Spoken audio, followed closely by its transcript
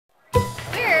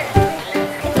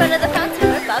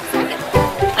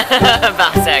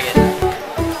Saget.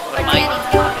 What am I?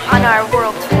 On our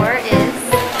world tour is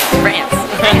France.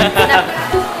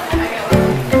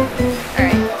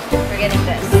 Alright, we're getting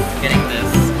this. Getting this.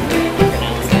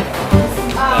 Pronounce it.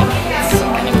 But it's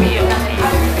gonna be okay.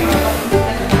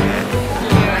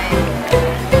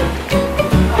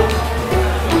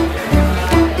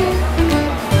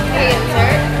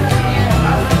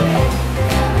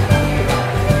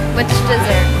 Which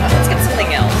dessert? Let's get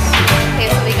something else. Okay,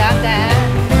 so we got that.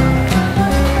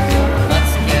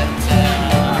 Let's get.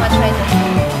 What should I do?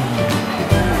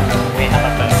 Wait, how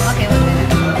about this? Okay, what's in it?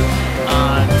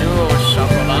 Duo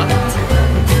chocolat.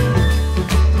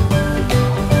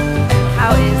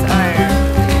 How is our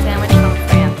sandwich from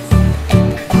France?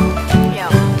 Yeah.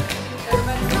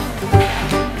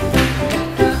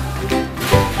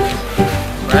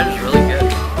 Bread is really good.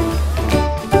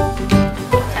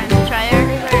 Time to try our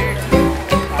dessert.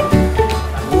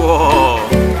 Whoa.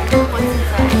 What's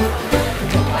inside?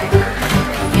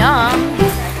 Yum.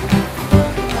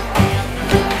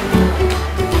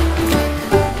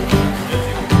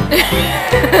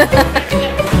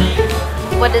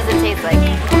 What does it taste like?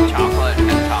 Chocolate and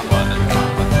chocolate and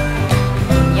chocolate.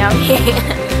 Yummy.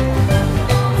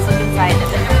 Let's look inside of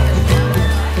it.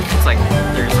 It's like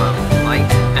there's a light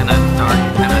and a dark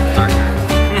and a darker.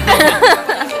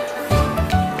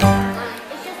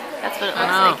 That's what it I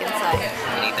looks know. like inside.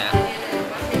 I need that.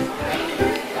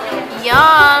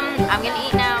 Yum! I'm gonna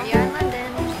eat now. You're in London.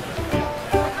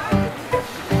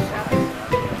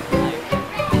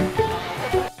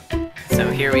 So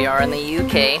here we are in the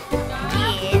UK.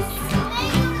 Yes.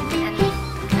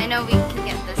 And I know we can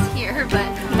get this here, but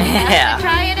we have Yeah. to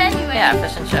try it anyway. Yeah,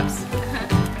 fish and chips.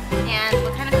 And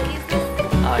what kind of cookie is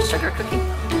this? Sugar cookie.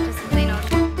 Just plain old.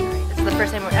 This is the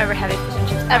first time we're ever having fish and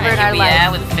chips ever in our life. Yeah,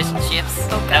 with fish and chips.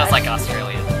 Oh, That was gosh. like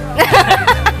Australian. A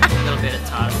little bit of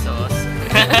tartar sauce.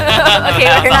 Okay,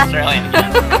 That we're was not. Australian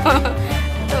again.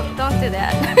 Don't do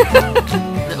that.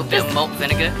 A little bit of malt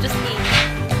vinegar. Just eat.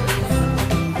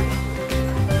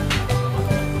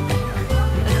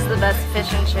 This is the best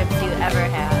fish and chips you ever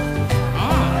had.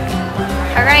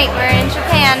 Alright, we're in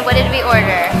Japan. What did we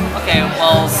order? Okay,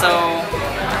 well, so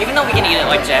even though we can eat at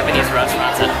like Japanese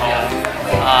restaurants at home,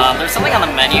 there's something on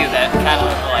the menu that kind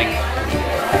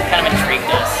of intrigued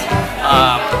us.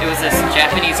 It was this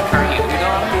Japanese curry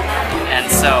udon, and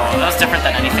so it was different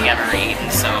than anything I've ever eaten.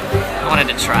 So I wanted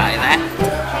to try that.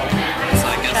 So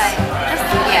I guess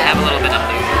have a little bit of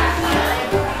noodle,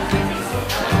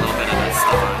 a little bit of that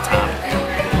stuff on top.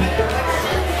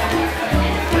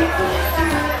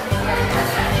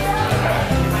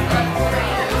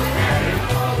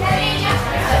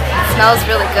 It smells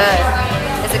really good.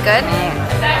 Is it good?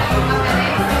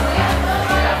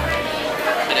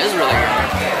 It is really good.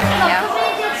 Yeah.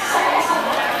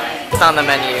 It's on the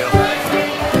menu.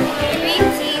 Green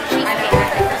tea cheesecake.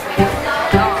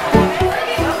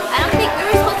 I don't think we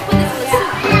were supposed to put this in the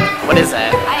soup. What is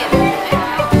that? I have no idea.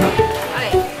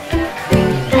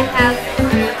 Okay.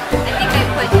 I think I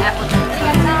put apple juice.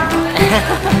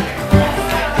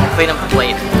 Clean up the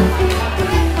plate.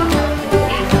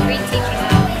 Green tea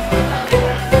cheesecake.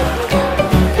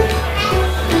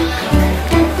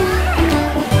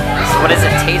 So what does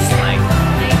it taste like?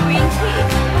 Like green tea.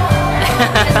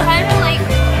 It's kind of like,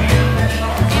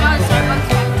 you know, in Starbucks.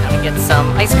 Let me get some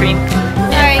ice cream in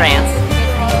Sorry. France.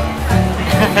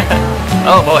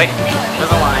 Oh boy,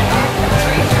 there's a line.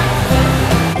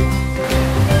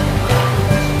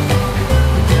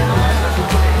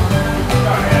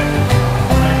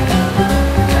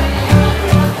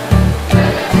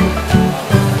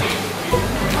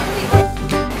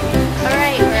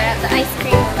 Alright, we're at the ice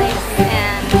cream place,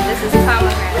 and this is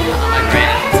pomegranate.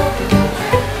 Pomegranate.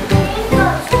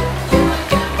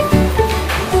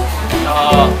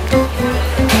 Oh,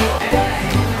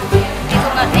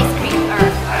 Hazelnut ice cream, or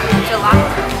gelato.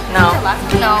 no,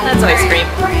 Gelato? No. that's ice cream.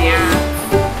 Yeah.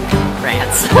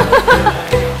 France.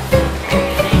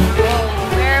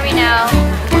 Where are we now?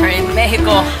 We're in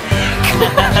Mexico.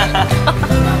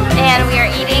 And we are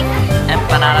eating.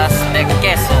 Empanadas de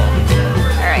queso.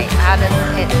 Alright, how does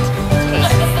it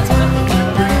taste?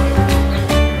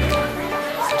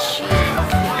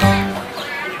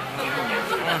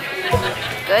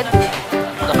 Good?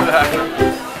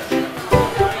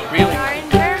 Really? We're in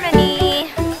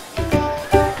Germany.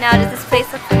 Now, does this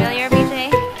place look familiar, BJ?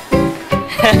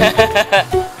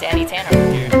 Danny Tanner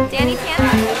here. Danny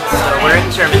Tanner? So we're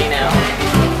in Germany now.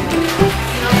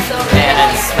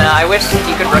 And I wish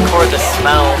you could record the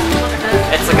smell.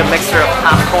 It's like a mixture of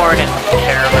popcorn and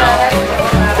caramel.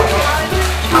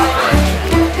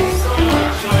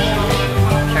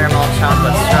 Caramel,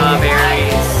 chocolate,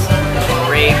 strawberries,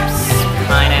 grapes,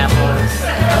 pineapples.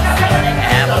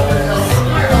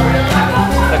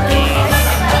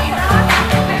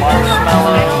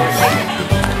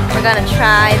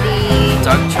 try the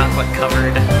dark chocolate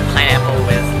covered pineapple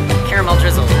with caramel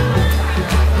drizzle.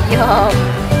 Yum.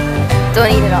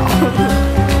 Don't eat it all.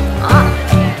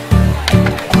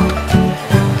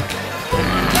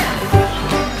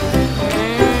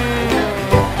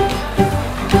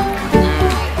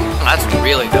 That's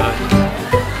really good.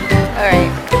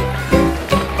 Alright.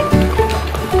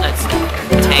 That's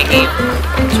tangy,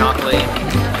 chocolate,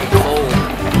 cold.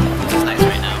 This is nice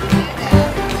right now.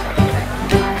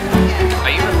 Are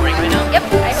you recording right now? Yep,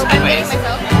 I hope I'm getting Sideways.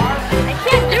 myself. I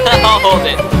can't do it. I'll hold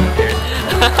it.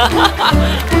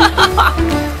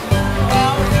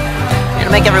 You're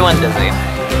gonna make everyone dizzy.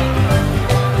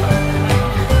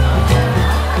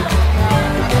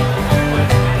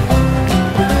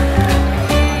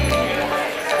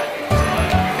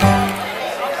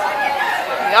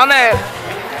 Yummy!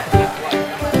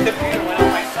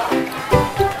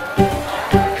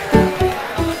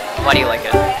 Why do you like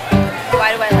it? Why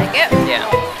do I like it? Yeah.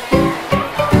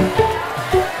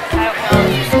 I don't know.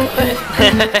 It's just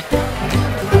good.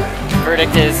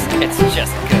 Verdict is, it's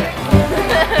just good.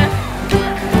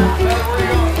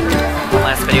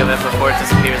 Last video of it before it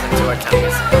disappears into our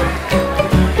tummies.